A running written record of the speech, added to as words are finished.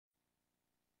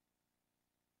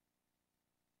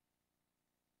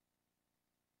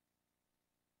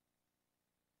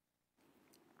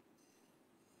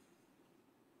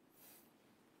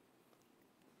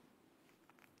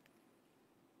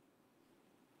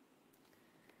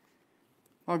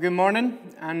Well, good morning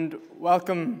and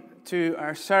welcome to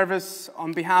our service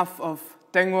on behalf of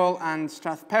Dingwall and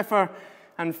Strathpeffer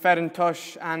and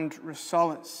Ferrintosh and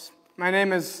Rosolis. My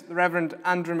name is the Reverend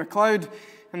Andrew Macleod.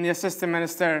 I'm the Assistant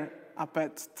Minister up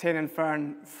at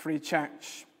Tainenfern Free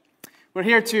Church. We're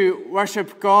here to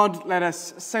worship God. Let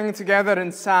us sing together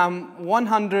in Psalm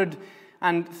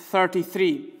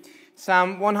 133.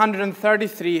 Psalm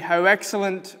 133, how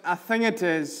excellent a thing it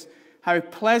is, how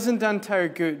pleasant and how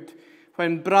good,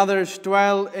 when brothers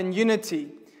dwell in unity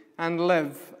and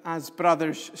live as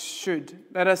brothers should.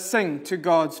 Let us sing to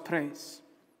God's praise.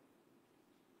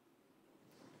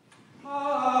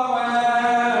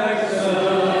 How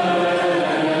excellent.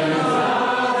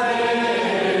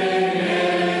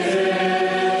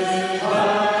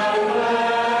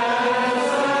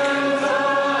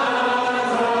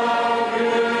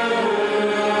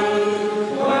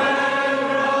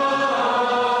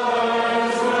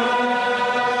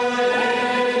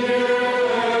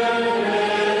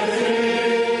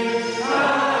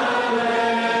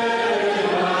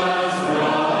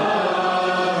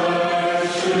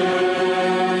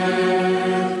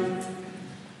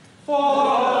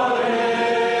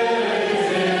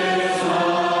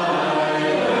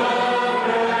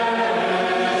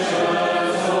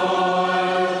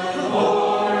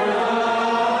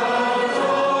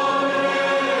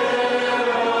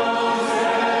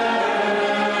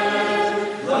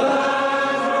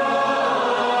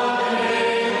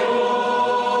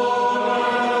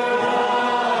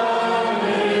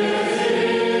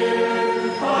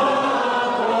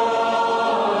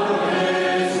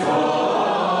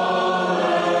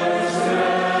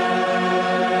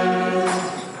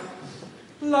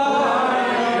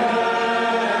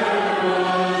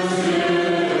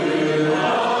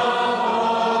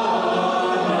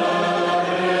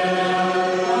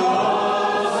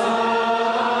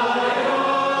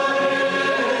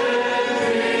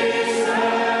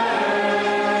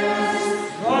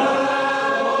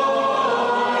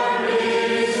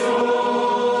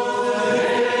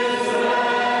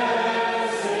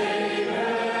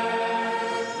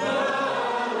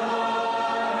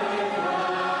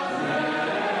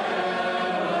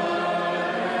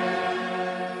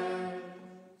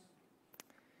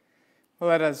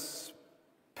 Let us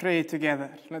pray together.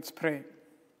 Let's pray.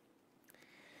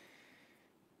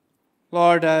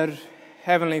 Lord, our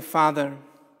Heavenly Father,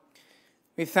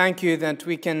 we thank you that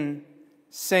we can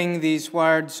sing these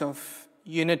words of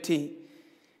unity.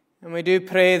 And we do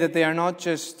pray that they are not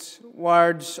just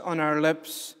words on our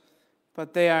lips,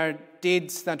 but they are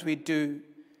deeds that we do.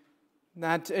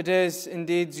 That it is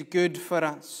indeed good for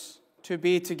us to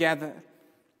be together.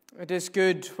 It is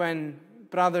good when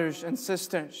brothers and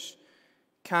sisters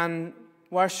can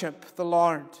worship the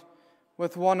Lord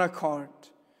with one accord.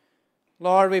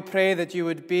 Lord, we pray that you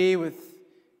would be with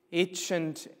each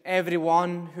and every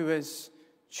one who is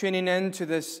tuning in to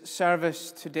this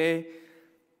service today,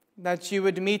 that you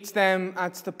would meet them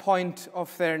at the point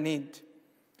of their need.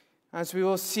 As we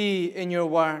will see in your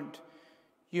word,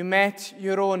 you met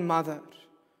your own mother,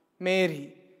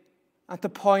 Mary, at the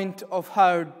point of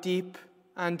her deep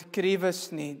and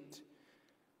grievous need.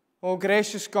 O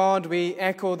gracious God, we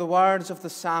echo the words of the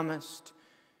psalmist.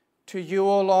 To you,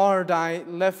 O Lord, I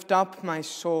lift up my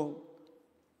soul.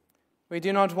 We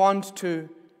do not want to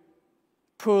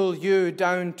pull you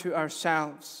down to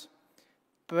ourselves,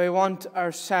 but we want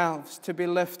ourselves to be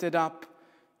lifted up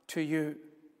to you.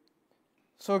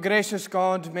 So, gracious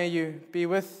God, may you be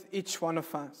with each one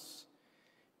of us.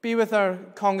 Be with our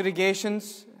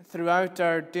congregations throughout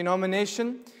our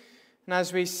denomination. And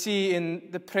as we see in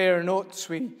the prayer notes,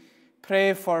 we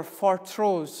pray for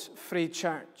Fortrose Free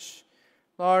Church.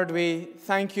 Lord, we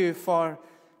thank you for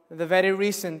the very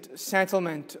recent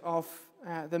settlement of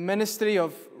the ministry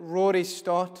of Rory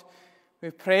Stott. We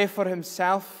pray for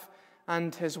himself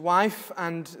and his wife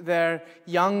and their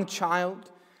young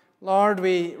child. Lord,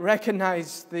 we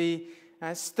recognize the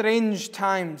strange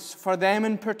times for them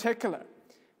in particular,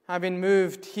 having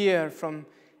moved here from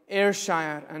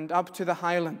Ayrshire and up to the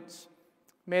Highlands.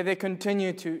 May they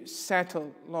continue to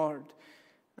settle, Lord.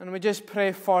 And we just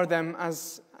pray for them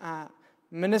as a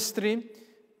ministry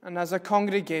and as a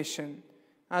congregation,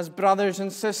 as brothers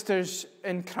and sisters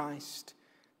in Christ,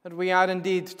 that we are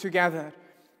indeed together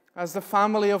as the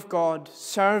family of God,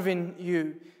 serving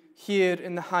you here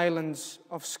in the Highlands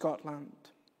of Scotland.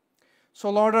 So,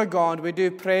 Lord our God, we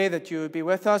do pray that you would be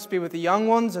with us, be with the young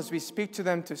ones as we speak to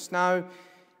them just now.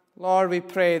 Lord, we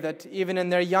pray that even in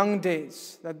their young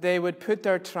days, that they would put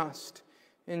their trust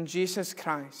in Jesus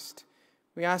Christ.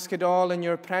 We ask it all in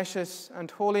your precious and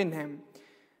holy name.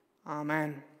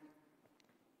 Amen.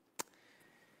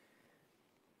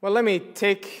 Well, let me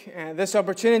take this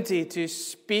opportunity to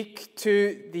speak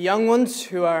to the young ones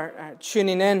who are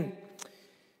tuning in.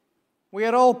 We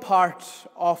are all part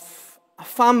of a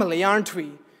family, aren't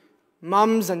we?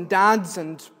 Mums and dads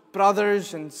and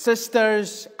brothers and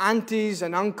sisters, aunties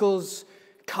and uncles,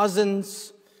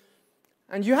 cousins.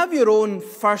 And you have your own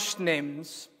first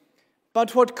names,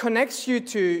 but what connects you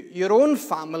to your own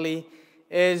family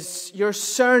is your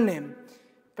surname.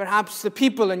 Perhaps the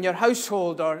people in your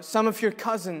household or some of your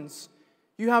cousins,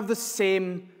 you have the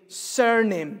same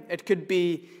surname. It could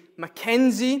be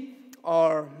Mackenzie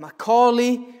or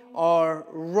Macaulay or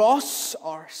Ross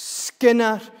or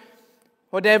Skinner,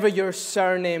 whatever your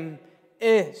surname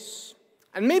is.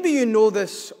 And maybe you know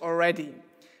this already,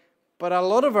 but a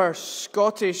lot of our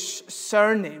Scottish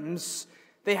surnames,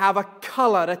 they have a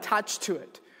colour attached to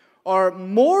it. Or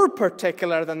more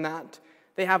particular than that,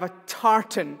 they have a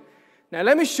tartan. Now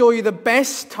let me show you the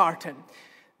best tartan.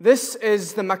 This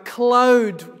is the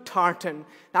Macleod tartan.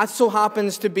 That so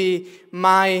happens to be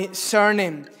my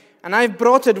surname. And I've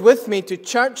brought it with me to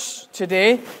church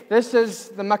today. This is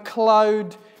the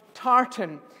Macleod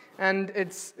tartan. And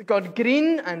it's got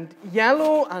green and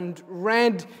yellow and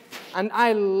red. And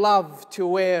I love to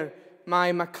wear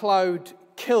my Macleod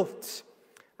kilt.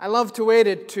 I love to wear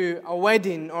it to a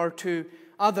wedding or to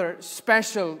other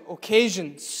special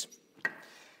occasions.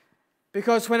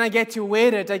 Because when I get to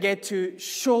wear it, I get to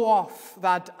show off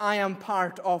that I am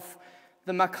part of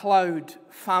the Macleod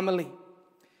family.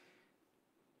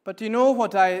 But do you know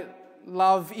what I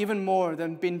love even more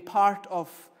than being part of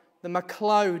the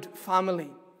Macleod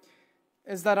family?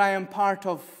 Is that I am part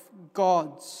of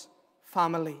God's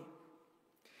family.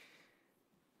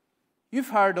 You've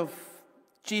heard of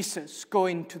Jesus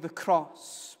going to the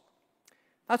cross.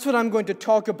 That's what I'm going to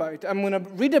talk about. I'm going to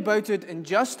read about it in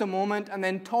just a moment and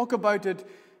then talk about it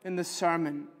in the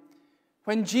sermon.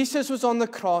 When Jesus was on the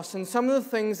cross and some of the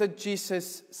things that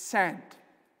Jesus said.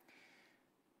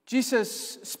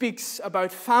 Jesus speaks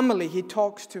about family. He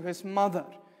talks to his mother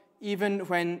even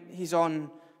when he's on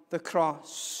the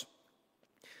cross.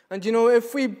 And you know,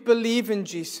 if we believe in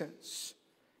Jesus,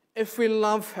 if we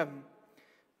love him,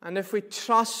 and if we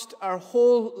trust our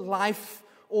whole life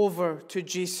over to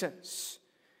Jesus,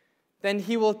 then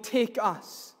he will take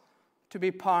us to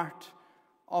be part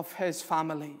of his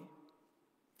family.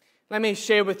 Let me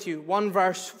share with you one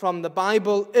verse from the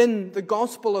Bible in the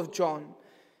Gospel of John.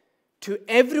 To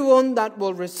everyone that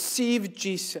will receive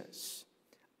Jesus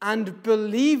and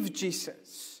believe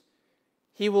Jesus,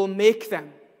 he will make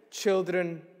them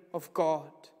children of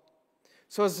God.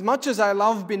 So as much as I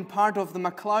love being part of the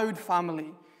Macleod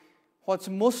family, what's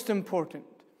most important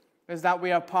is that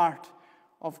we are part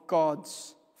of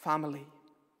God's family.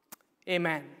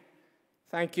 Amen.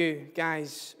 Thank you,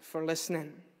 guys, for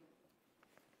listening.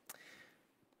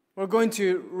 We're going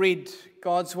to read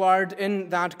God's word in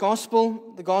that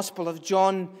gospel, the Gospel of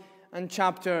John, and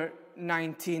chapter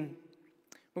 19.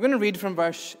 We're going to read from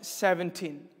verse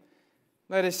 17.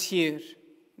 Let us hear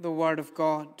the word of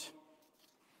God.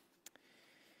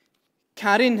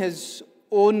 Carrying his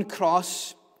own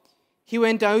cross, he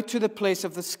went out to the place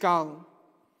of the skull,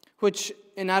 which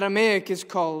in Aramaic is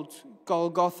called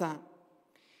Golgotha.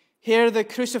 Here they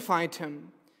crucified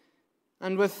him,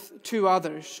 and with two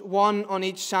others, one on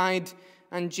each side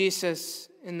and Jesus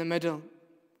in the middle.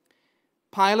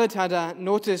 Pilate had a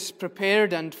notice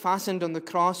prepared and fastened on the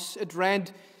cross. It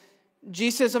read,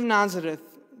 Jesus of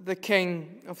Nazareth, the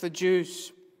King of the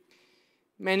Jews.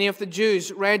 Many of the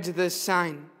Jews read this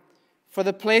sign, for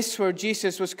the place where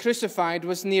Jesus was crucified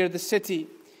was near the city,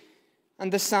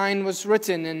 and the sign was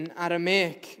written in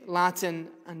Aramaic, Latin,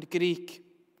 and Greek.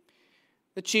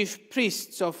 The chief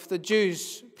priests of the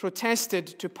Jews protested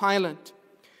to Pilate,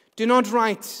 do not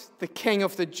write the King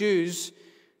of the Jews,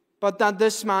 but that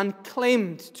this man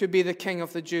claimed to be the King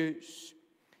of the Jews.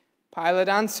 Pilate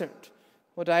answered,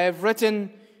 what I have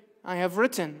written, I have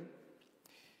written.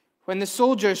 When the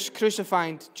soldiers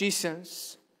crucified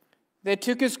Jesus, they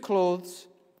took his clothes,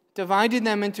 divided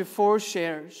them into 4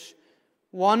 shares,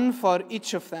 one for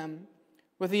each of them,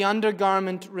 with the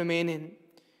undergarment remaining.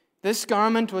 This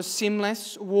garment was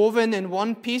seamless, woven in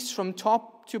one piece from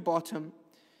top to bottom.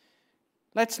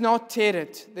 Let's not tear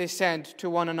it, they said to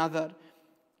one another.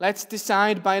 Let's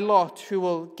decide by lot who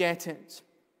will get it.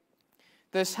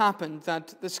 This happened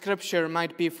that the scripture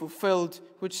might be fulfilled,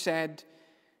 which said,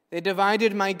 they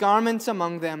divided my garments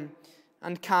among them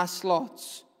and cast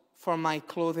lots for my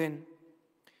clothing.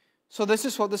 So this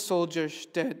is what the soldiers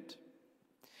did.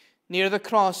 Near the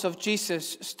cross of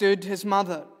Jesus stood his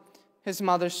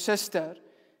mother's sister,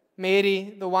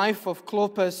 Mary, the wife of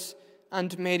Clopas,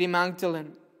 and Mary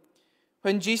Magdalene.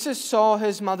 When Jesus saw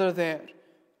his mother there,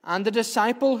 and the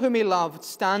disciple whom he loved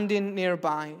standing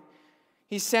nearby,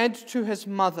 he said to his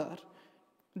mother,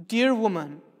 "Dear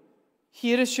woman,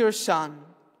 here is your son,"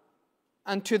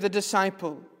 and to the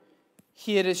disciple,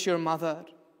 "Here is your mother."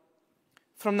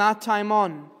 From that time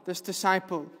on, this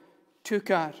disciple took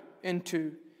her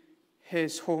into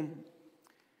his home.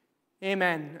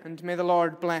 Amen, and may the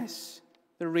Lord bless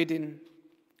the reading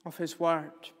of his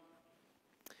word.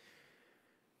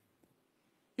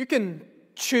 You can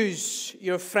choose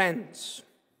your friends,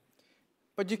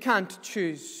 but you can't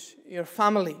choose your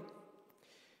family.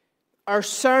 Our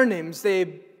surnames, they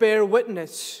bear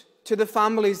witness to the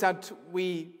families that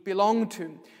we belong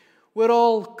to. We're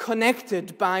all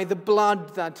connected by the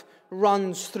blood that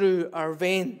runs through our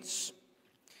veins.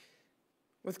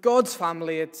 With God's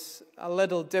family, it's a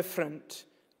little different.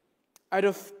 Out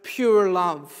of pure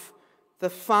love, the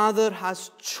Father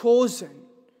has chosen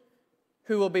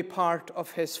who will be part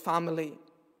of his family.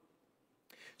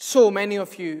 So many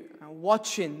of you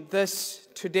watching this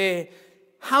today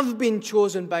have been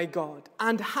chosen by God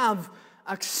and have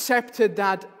accepted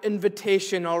that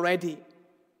invitation already.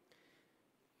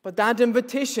 But that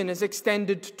invitation is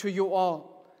extended to you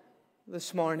all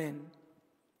this morning.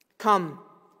 Come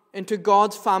into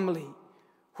God's family,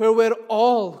 where we're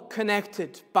all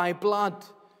connected by blood,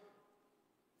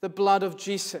 the blood of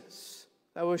Jesus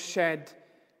that was shed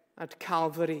at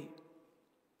Calvary.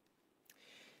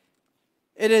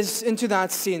 It is into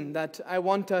that scene that I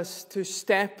want us to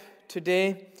step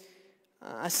today,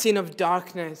 a scene of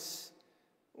darkness,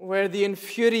 where the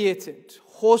infuriated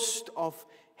host of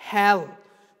hell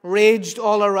raged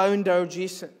all around our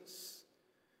Jesus.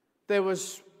 There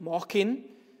was mocking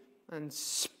and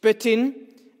spitting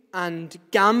and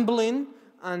gambling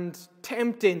and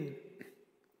tempting.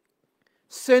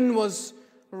 Sin was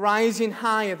rising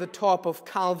high at the top of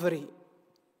Calvary.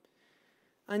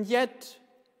 And yet,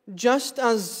 just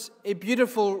as a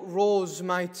beautiful rose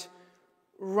might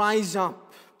rise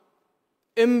up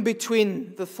in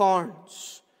between the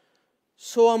thorns,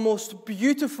 so a most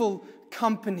beautiful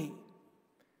company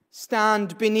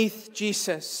stand beneath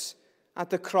Jesus at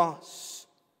the cross.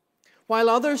 While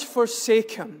others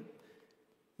forsake him,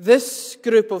 this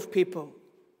group of people,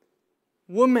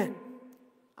 women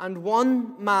and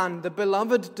one man, the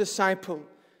beloved disciple,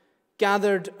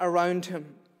 gathered around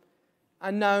him.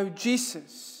 And now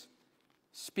Jesus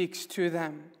speaks to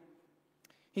them.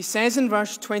 He says in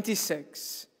verse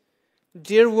 26,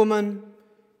 "Dear woman,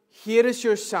 here is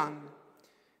your son,"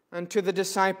 and to the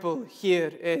disciple,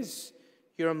 "Here is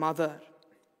your mother."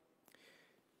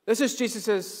 This is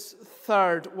Jesus'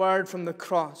 third word from the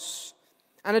cross,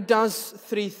 and it does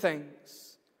three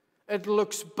things. It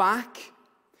looks back,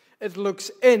 it looks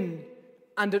in,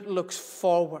 and it looks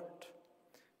forward.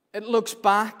 It looks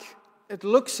back, it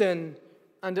looks in,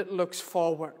 and it looks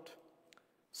forward.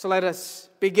 So let us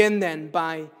begin then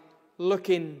by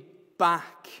looking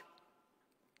back.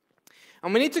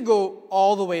 And we need to go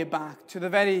all the way back to the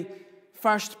very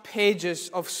first pages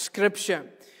of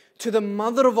Scripture, to the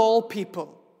mother of all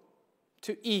people,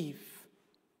 to Eve.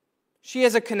 She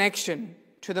has a connection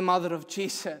to the mother of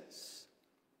Jesus.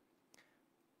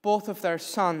 Both of their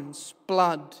sons'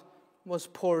 blood was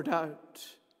poured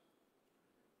out.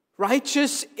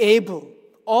 Righteous Abel,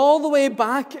 all the way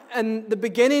back in the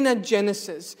beginning of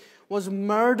Genesis, was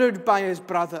murdered by his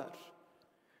brother.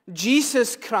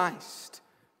 Jesus Christ,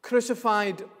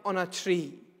 crucified on a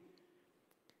tree.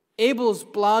 Abel's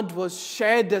blood was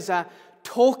shed as a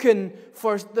token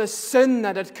for the sin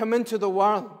that had come into the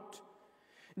world.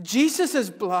 Jesus'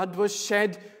 blood was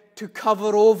shed to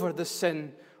cover over the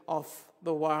sin of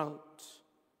the world.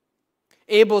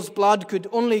 Abel's blood could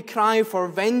only cry for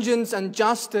vengeance and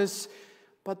justice,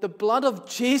 but the blood of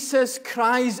Jesus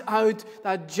cries out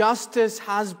that justice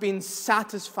has been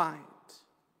satisfied.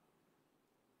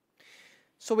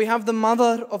 So we have the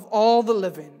mother of all the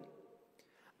living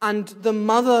and the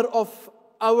mother of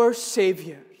our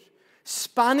Savior,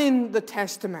 spanning the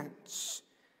testaments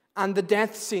and the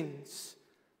death scenes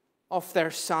of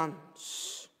their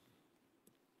sons.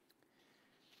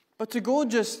 But to go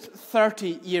just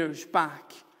 30 years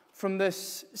back from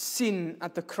this scene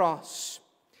at the cross,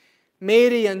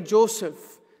 Mary and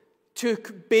Joseph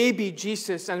took baby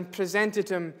Jesus and presented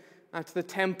him at the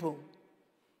temple.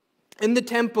 In the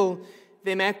temple,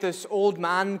 they met this old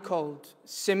man called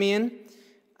Simeon,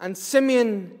 and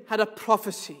Simeon had a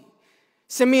prophecy.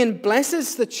 Simeon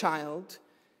blesses the child,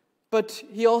 but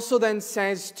he also then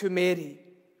says to Mary,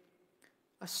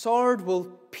 "A sword will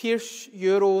pierce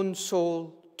your own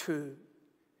soul too."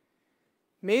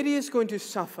 Mary is going to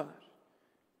suffer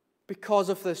because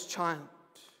of this child.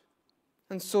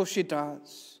 And so she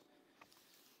does.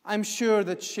 I'm sure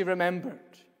that she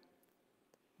remembered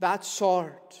that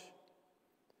sword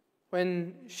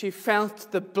when she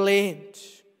felt the blade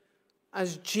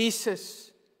as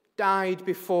Jesus died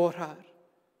before her.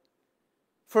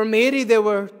 For Mary, there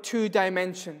were two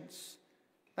dimensions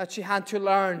that she had to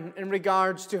learn in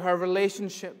regards to her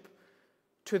relationship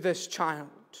to this child.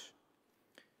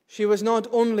 She was not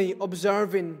only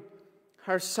observing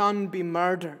her son be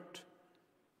murdered,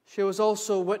 she was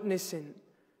also witnessing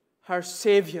her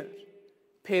Savior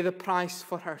pay the price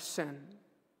for her sin.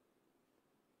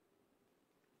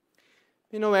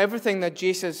 You know, everything that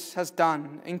Jesus has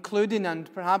done, including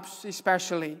and perhaps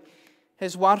especially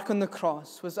his work on the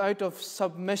cross, was out of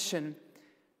submission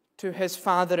to his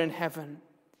Father in heaven.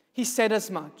 He said as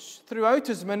much throughout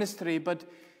his ministry, but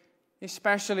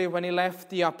especially when he left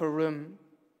the upper room.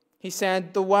 He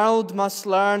said, "The world must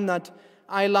learn that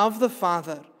I love the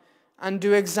Father and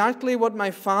do exactly what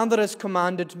my Father has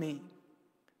commanded me.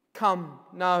 Come,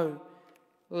 now,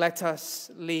 let us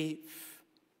leave."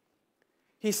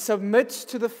 He submits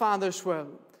to the Father's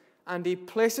will, and he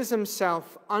places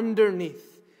himself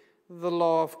underneath the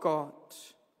law of God.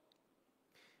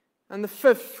 And the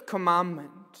fifth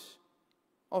commandment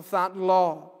of that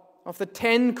law, of the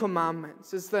 10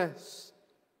 commandments, is this: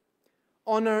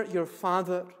 honor your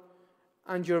father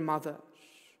and your mother.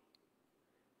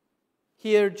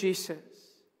 Here Jesus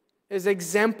is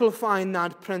exemplifying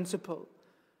that principle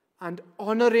and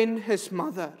honoring his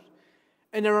mother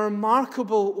in a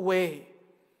remarkable way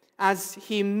as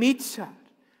he meets her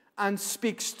and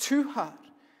speaks to her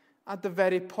at the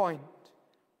very point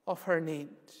of her need.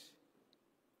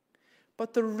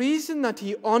 But the reason that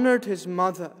he honored his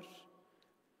mother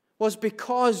was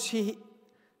because he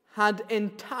had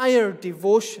entire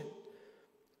devotion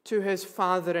to his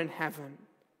Father in heaven.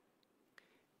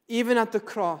 Even at the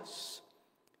cross,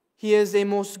 he is a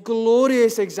most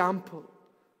glorious example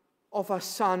of a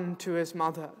son to his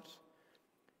mother.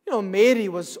 You know, Mary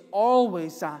was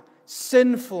always a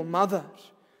sinful mother,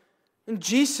 and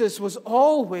Jesus was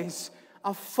always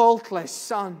a faultless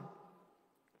son.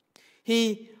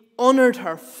 He honored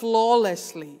her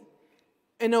flawlessly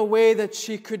in a way that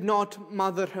she could not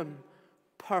mother him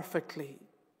perfectly.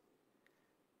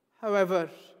 However,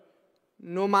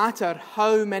 no matter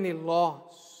how many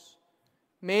laws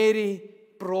Mary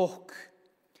broke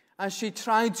as she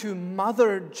tried to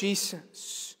mother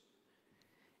Jesus,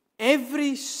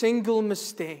 every single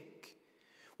mistake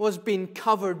was being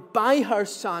covered by her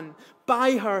Son,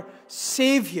 by her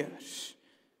Savior,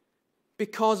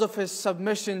 because of his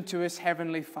submission to his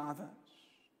heavenly Father.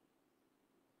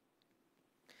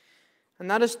 And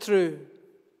that is true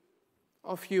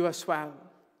of you as well.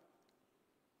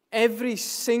 Every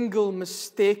single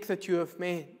mistake that you have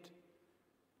made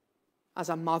as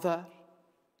a mother,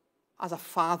 as a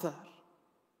father,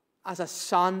 as a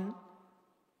son,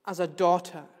 as a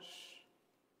daughter,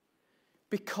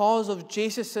 because of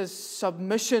Jesus'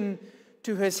 submission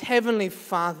to his heavenly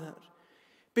Father,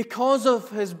 because of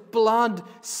his blood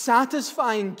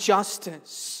satisfying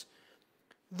justice,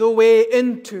 the way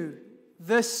into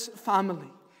this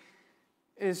family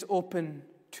is open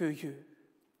to you.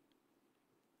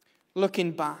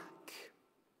 Looking back.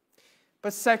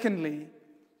 But secondly,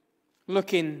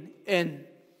 looking in.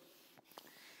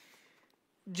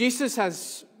 Jesus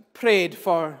has prayed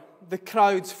for the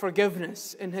crowd's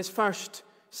forgiveness in his first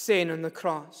saying on the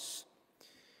cross.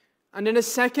 And in a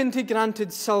second, he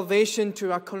granted salvation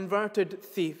to a converted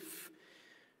thief.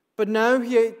 But now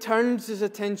he turns his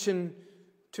attention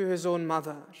to his own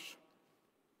mother.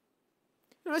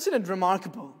 You know, isn't it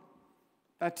remarkable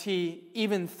that he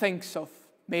even thinks of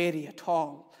Mary at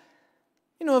all?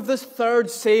 You know, if this third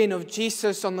saying of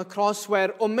Jesus on the cross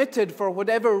were omitted for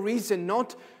whatever reason,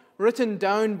 not written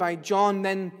down by John,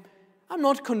 then I'm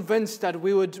not convinced that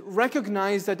we would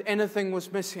recognize that anything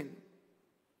was missing.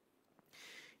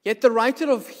 Yet the writer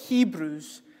of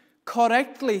Hebrews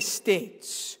correctly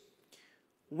states,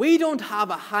 we don't have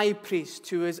a high priest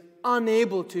who is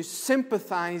unable to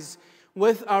sympathize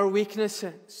with our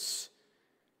weaknesses.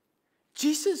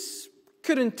 Jesus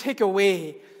couldn't take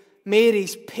away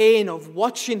Mary's pain of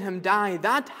watching him die.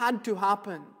 That had to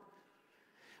happen.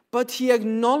 But he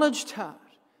acknowledged her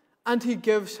and he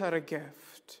gives her a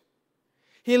gift.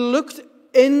 He looked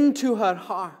into her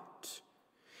heart.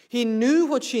 He knew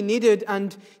what she needed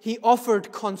and he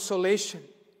offered consolation,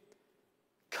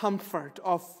 comfort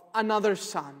of another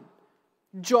son,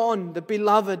 John, the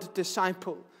beloved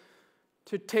disciple,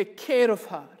 to take care of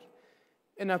her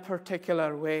in a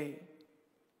particular way.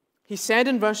 He said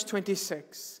in verse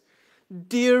 26,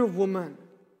 "Dear woman,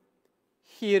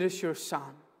 here is your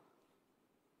son."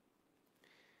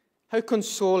 How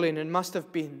consoling it must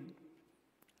have been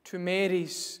to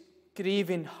Mary's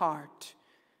grieving heart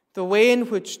the way in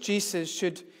which Jesus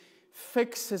should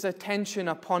fix his attention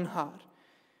upon her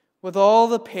with all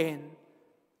the pain,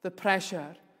 the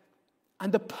pressure,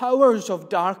 and the powers of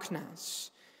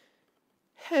darkness,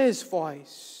 his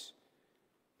voice,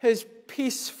 his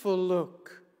peaceful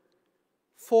look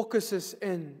focuses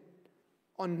in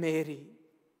on Mary.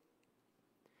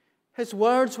 His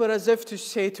words were as if to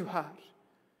say to her,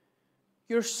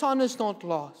 "Your son is not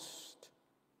lost.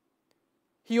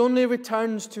 He only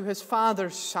returns to his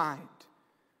Father's side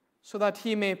so that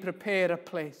he may prepare a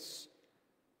place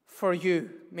for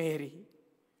you, Mary."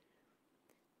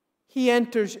 He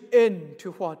enters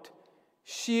into what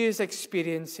she is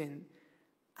experiencing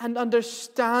and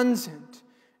understands it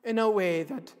in a way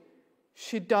that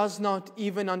she does not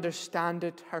even understand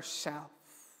it herself.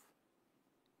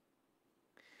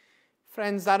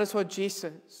 Friends, that is what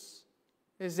Jesus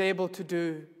is able to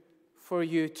do for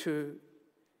you too.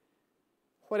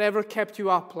 Whatever kept you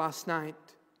up last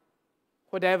night,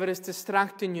 whatever is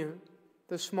distracting you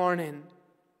this morning,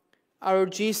 our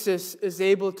Jesus is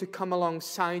able to come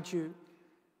alongside you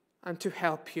and to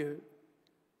help you.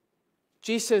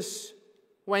 Jesus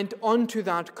went onto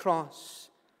that cross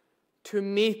to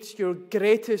meet your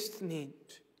greatest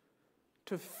need,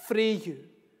 to free you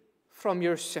from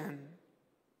your sin.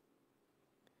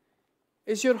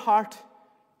 Is your heart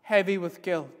heavy with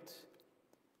guilt?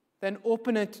 Then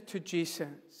open it to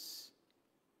Jesus.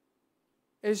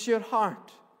 Is your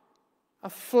heart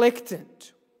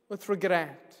afflicted with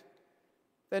regret?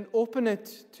 Then open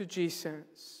it to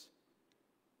Jesus.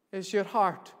 Is your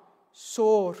heart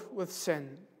sore with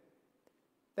sin?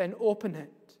 Then open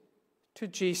it to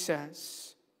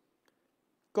Jesus.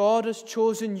 God has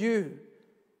chosen you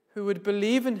who would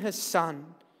believe in his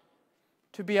Son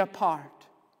to be a part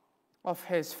of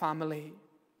his family.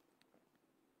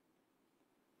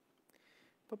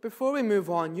 But before we move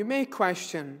on, you may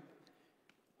question,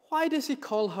 why does he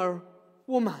call her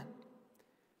woman?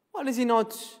 Why does he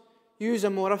not use a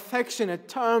more affectionate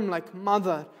term like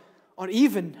mother, or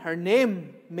even her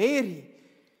name, Mary?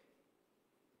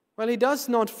 Well, he does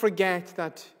not forget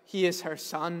that he is her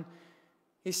son.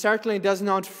 He certainly does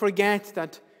not forget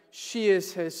that she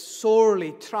is his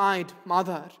sorely tried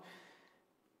mother.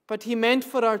 But he meant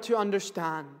for her to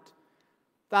understand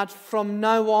that from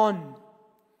now on,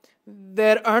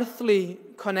 their earthly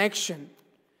connection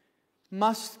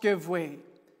must give way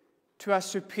to a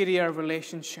superior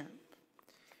relationship.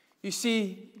 You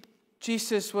see,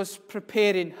 Jesus was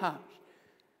preparing her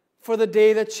for the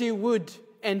day that she would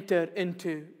enter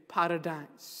into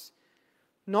paradise,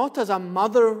 not as a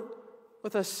mother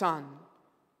with a son,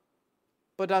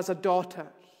 but as a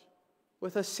daughter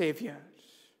with a Savior.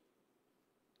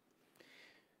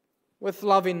 With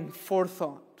loving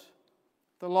forethought,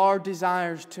 the Lord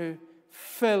desires to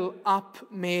fill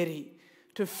up Mary,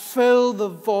 to fill the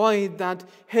void that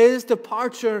his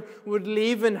departure would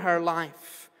leave in her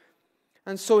life.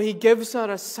 And so he gives her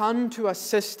a son to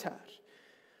assist her,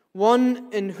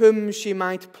 one in whom she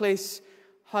might place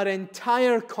her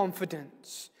entire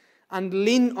confidence and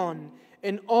lean on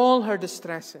in all her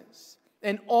distresses,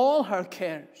 in all her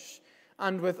cares,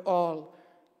 and with all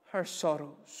her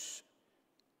sorrows.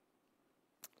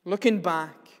 Looking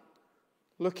back,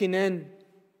 looking in,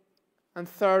 and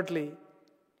thirdly,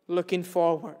 looking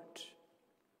forward.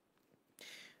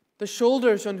 The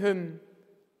shoulders on whom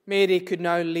Mary could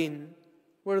now lean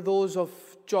were those of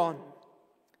John,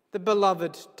 the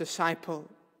beloved disciple.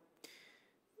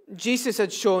 Jesus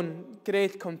had shown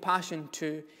great compassion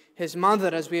to his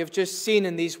mother, as we have just seen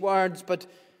in these words, but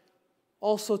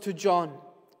also to John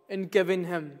in giving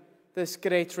him this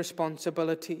great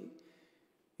responsibility.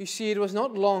 You see, it was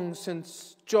not long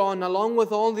since John, along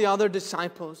with all the other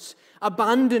disciples,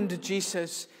 abandoned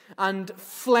Jesus and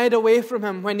fled away from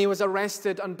him when he was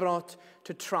arrested and brought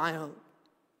to trial.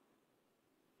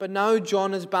 But now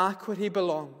John is back where he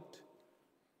belonged,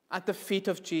 at the feet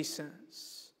of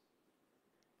Jesus.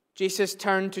 Jesus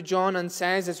turned to John and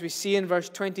says, as we see in verse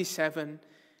 27,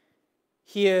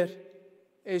 "Here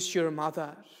is your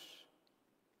mother."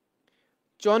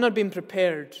 John had been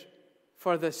prepared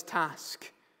for this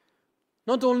task.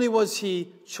 Not only was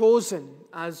he chosen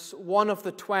as one of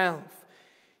the 12,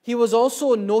 he was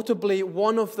also notably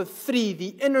one of the three,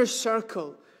 the inner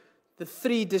circle, the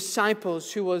three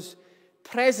disciples who was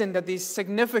present at these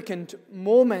significant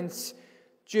moments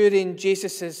during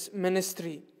Jesus'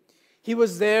 ministry. He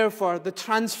was there for the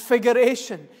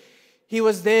transfiguration. He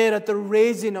was there at the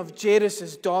raising of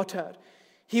Jairus' daughter.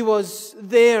 He was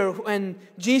there when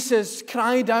Jesus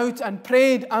cried out and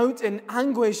prayed out in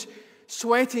anguish,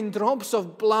 sweating drops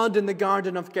of blood in the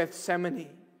Garden of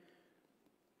Gethsemane.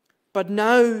 But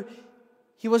now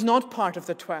he was not part of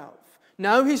the 12.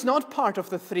 Now he's not part of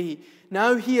the three.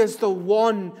 Now he is the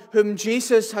one whom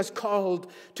Jesus has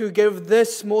called to give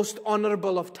this most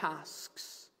honorable of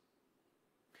tasks.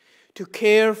 To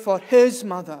care for his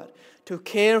mother, to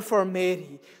care for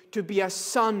Mary, to be a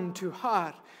son to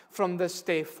her from this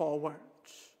day forward.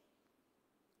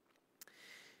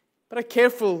 But a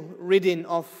careful reading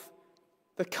of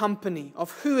the company,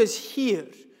 of who is here,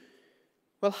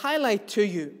 will highlight to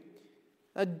you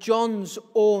that John's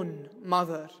own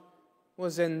mother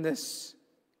was in this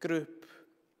group.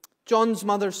 John's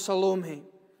mother, Salome,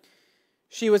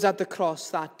 she was at the cross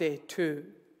that day too.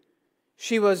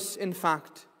 She was, in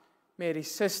fact,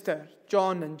 Mary's sister.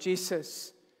 John and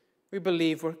Jesus, we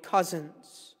believe, were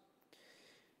cousins.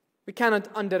 We cannot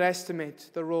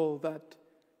underestimate the role that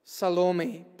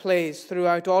Salome plays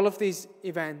throughout all of these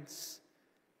events,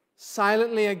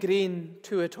 silently agreeing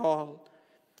to it all,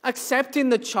 accepting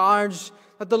the charge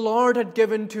that the Lord had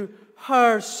given to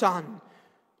her son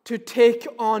to take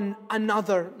on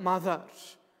another mother.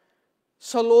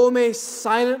 Salome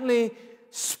silently,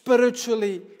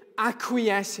 spiritually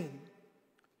acquiescing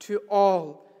to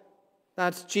all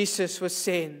that Jesus was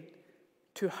saying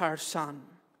to her son.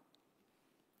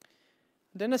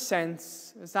 And in a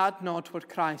sense, is that not what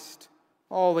Christ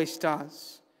always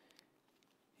does?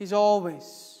 He's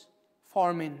always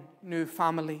forming new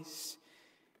families.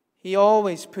 He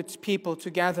always puts people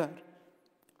together.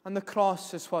 And the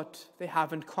cross is what they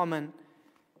have in common.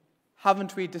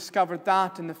 Haven't we discovered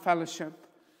that in the fellowship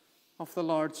of the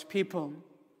Lord's people?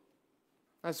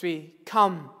 As we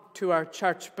come to our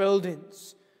church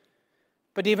buildings,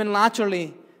 but even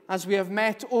latterly, as we have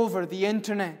met over the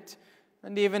internet,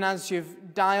 and even as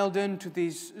you've dialed into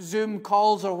these Zoom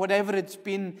calls or whatever it's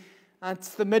been at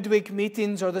the midweek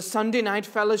meetings or the Sunday night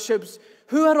fellowships,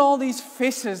 who are all these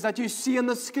faces that you see on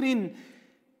the screen?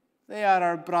 They are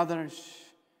our brothers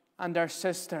and our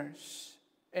sisters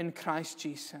in Christ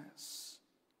Jesus.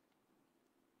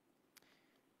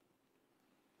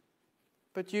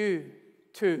 But you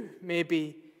too may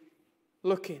be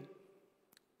looking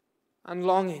and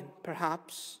longing,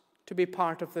 perhaps, to be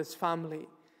part of this family.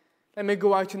 Let me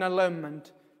go out on a limb and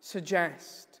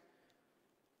suggest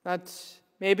that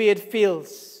maybe it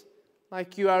feels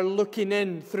like you are looking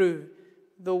in through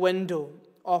the window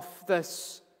of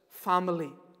this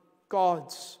family,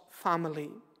 God's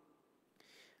family.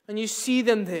 And you see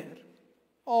them there,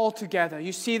 all together.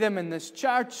 You see them in this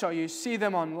church, or you see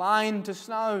them online just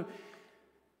now.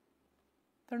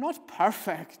 They're not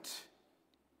perfect,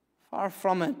 far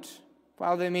from it,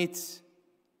 while they meet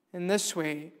in this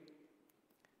way.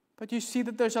 But you see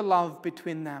that there's a love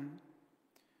between them.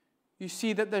 You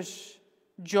see that there's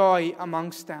joy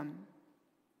amongst them.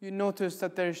 You notice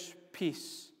that there's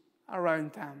peace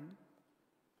around them.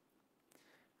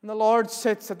 And the Lord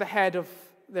sits at the head of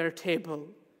their table.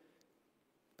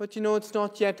 But you know it's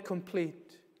not yet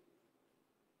complete.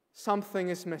 Something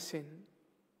is missing.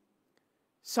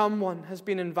 Someone has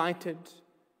been invited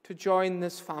to join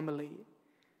this family,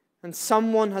 and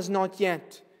someone has not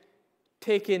yet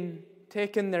taken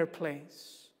their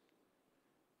place.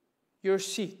 Your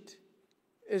seat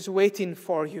is waiting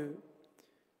for you.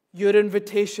 Your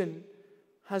invitation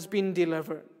has been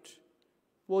delivered.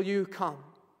 Will you come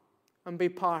and be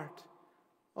part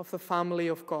of the family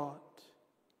of God?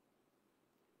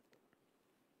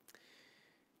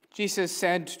 Jesus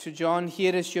said to John,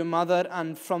 "Here is your mother,"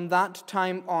 and from that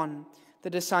time on, the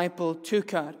disciple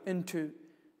took her into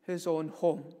his own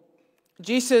home.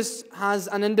 Jesus has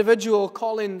an individual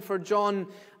calling for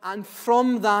John, and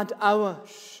from that hour,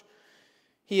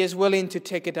 he is willing to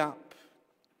take it up.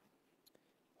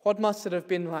 What must it have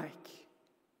been like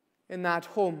in that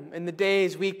home, in the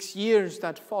days, weeks, years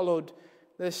that followed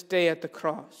this day at the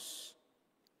cross?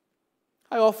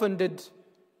 How often did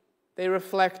they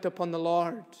reflect upon the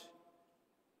Lord?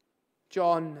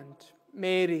 John and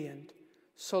Mary and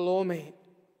Salome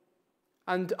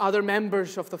and other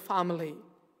members of the family.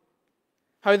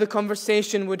 How the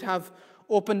conversation would have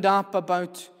opened up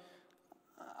about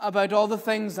all the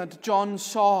things that John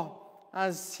saw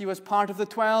as he was part of the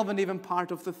 12 and even part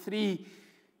of the 3,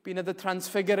 being at the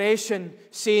Transfiguration,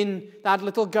 seeing that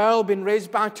little girl being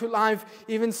raised back to life,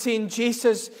 even seeing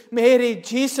Jesus, Mary,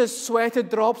 Jesus sweated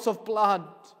drops of blood.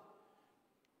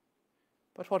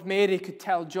 But what Mary could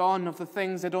tell John of the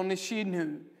things that only she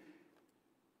knew,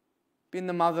 being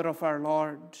the mother of our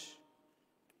Lord.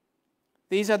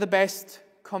 These are the best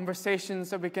conversations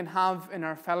that we can have in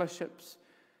our fellowships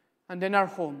and in our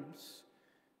homes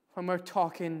when we're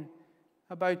talking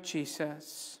about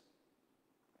Jesus.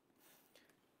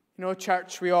 You know,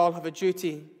 church, we all have a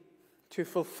duty to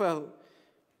fulfill.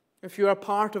 If you are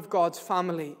part of God's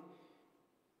family,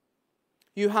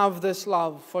 You have this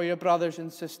love for your brothers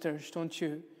and sisters, don't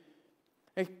you?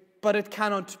 But it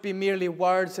cannot be merely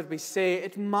words that we say.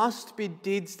 It must be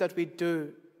deeds that we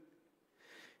do.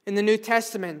 In the New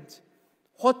Testament,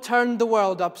 what turned the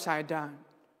world upside down?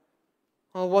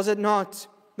 Well, was it not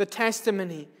the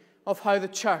testimony of how the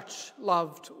church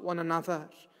loved one another?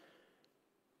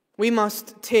 We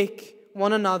must take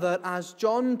one another as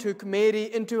John took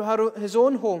Mary into his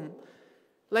own home.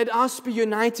 Let us be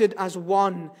united as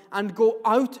one and go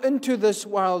out into this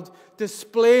world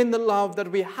displaying the love that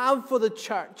we have for the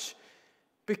church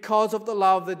because of the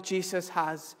love that Jesus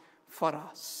has for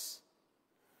us.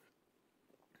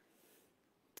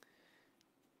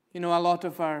 You know, a lot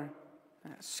of our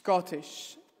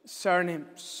Scottish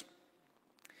surnames,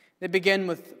 they begin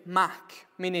with Mac,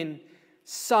 meaning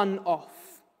son of.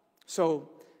 So,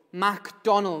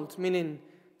 MacDonald, meaning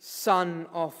son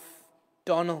of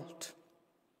Donald.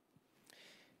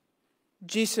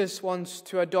 Jesus wants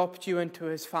to adopt you into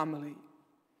his family.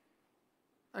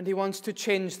 And he wants to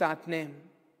change that name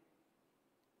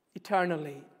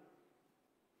eternally.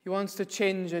 He wants to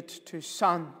change it to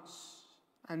sons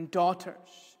and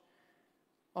daughters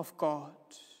of God.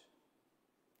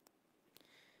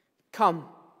 Come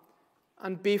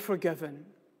and be forgiven.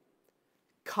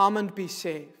 Come and be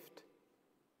saved.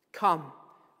 Come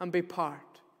and be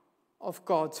part of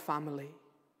God's family.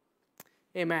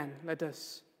 Amen. Let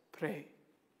us pray.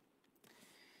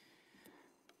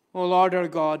 O Lord our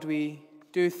God, we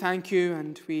do thank you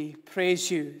and we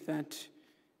praise you that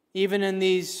even in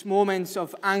these moments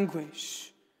of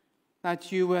anguish,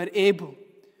 that you were able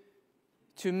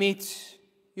to meet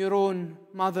your own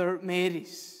Mother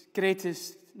Mary's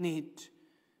greatest need.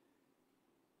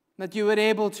 That you were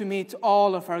able to meet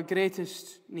all of our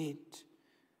greatest need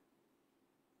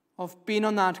of being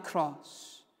on that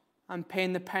cross and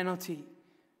paying the penalty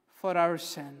for our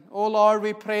sin. Oh Lord,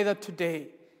 we pray that today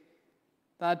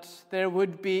that there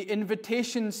would be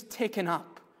invitations taken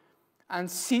up and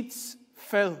seats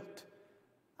filled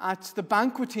at the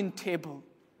banqueting table.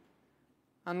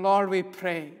 And Lord, we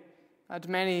pray that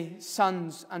many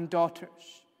sons and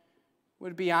daughters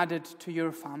would be added to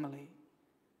your family.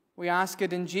 We ask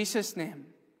it in Jesus' name.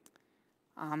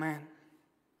 Amen.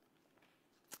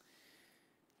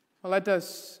 Well, let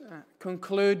us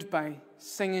conclude by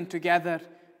singing together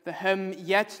the hymn,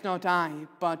 Yet Not I,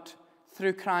 but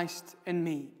Through Christ in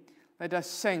Me. Let us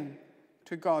sing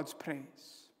to God's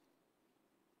praise.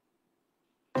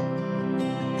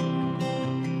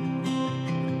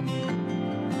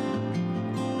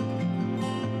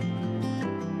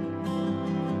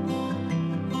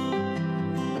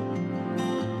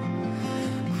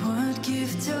 What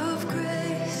gift of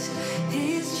grace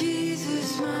is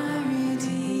Jesus my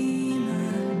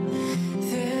Redeemer?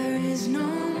 There is no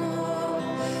more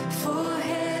for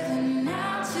heaven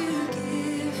now to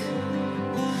give.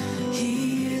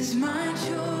 He is my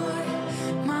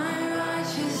joy,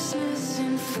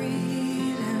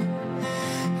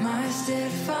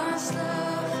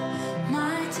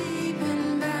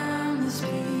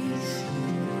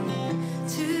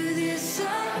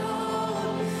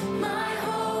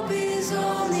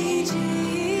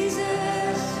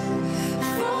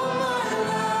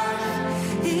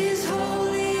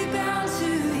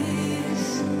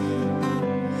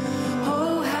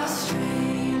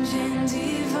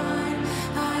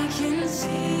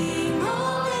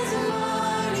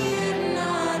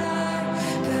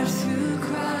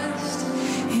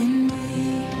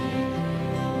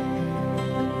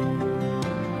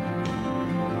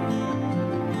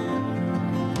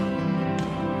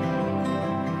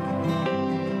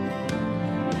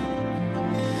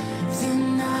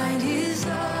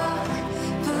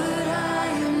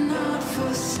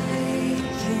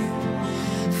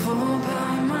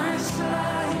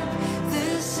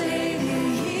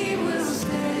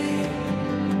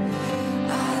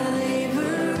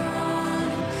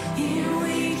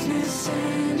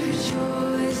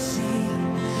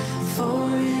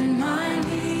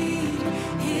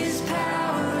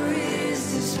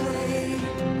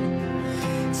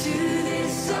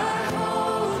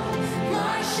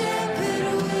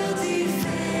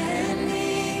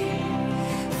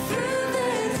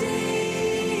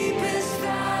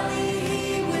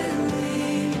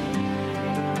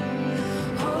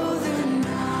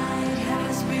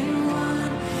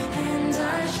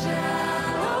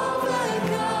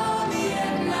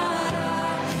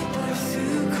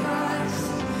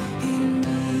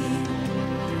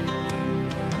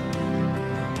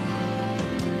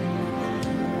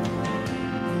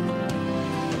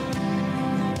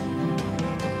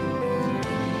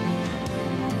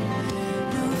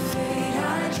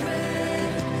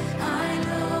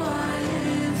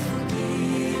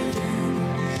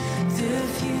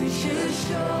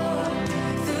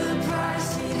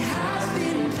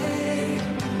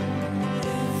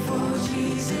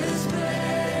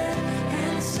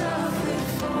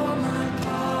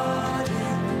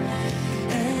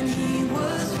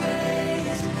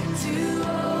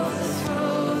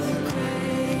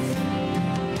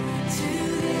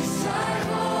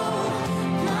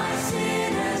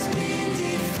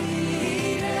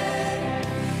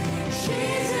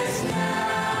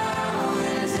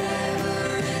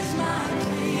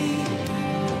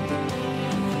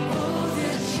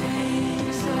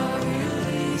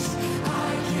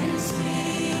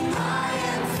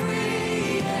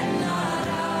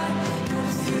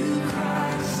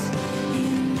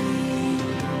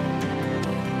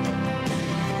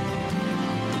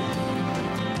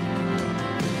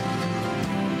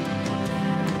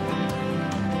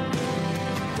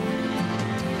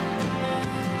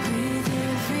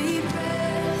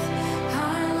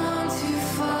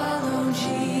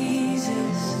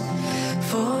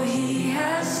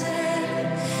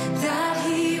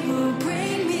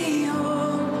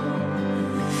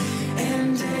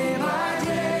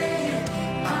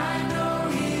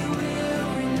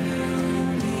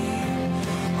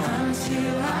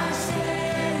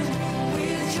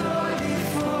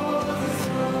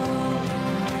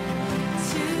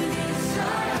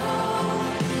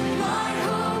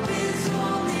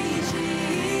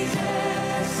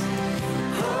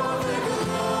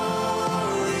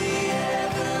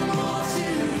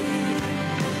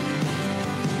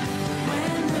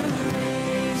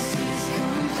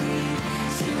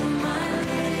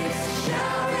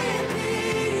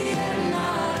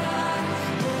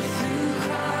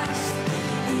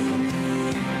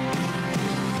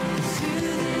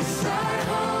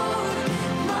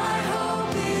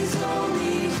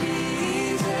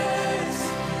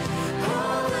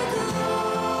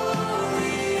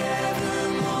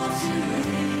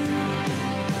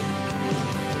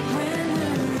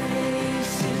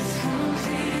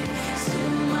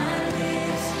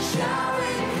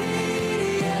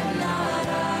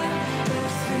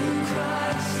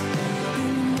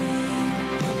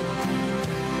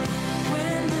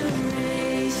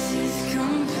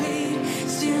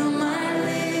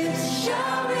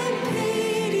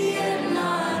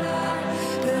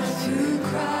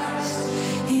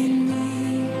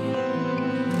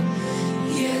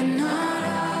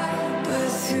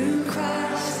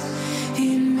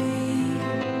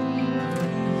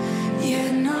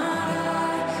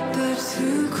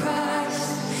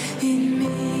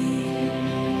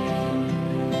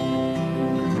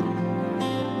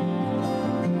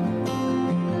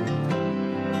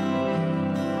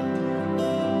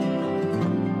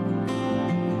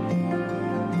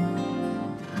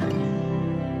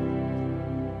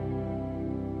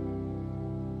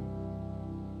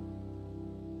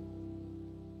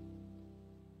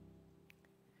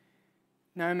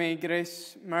 Now may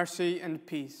grace, mercy, and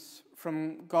peace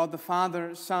from God the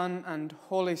Father, Son, and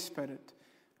Holy Spirit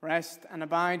rest and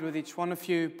abide with each one of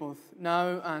you, both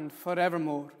now and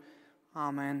forevermore.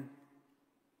 Amen.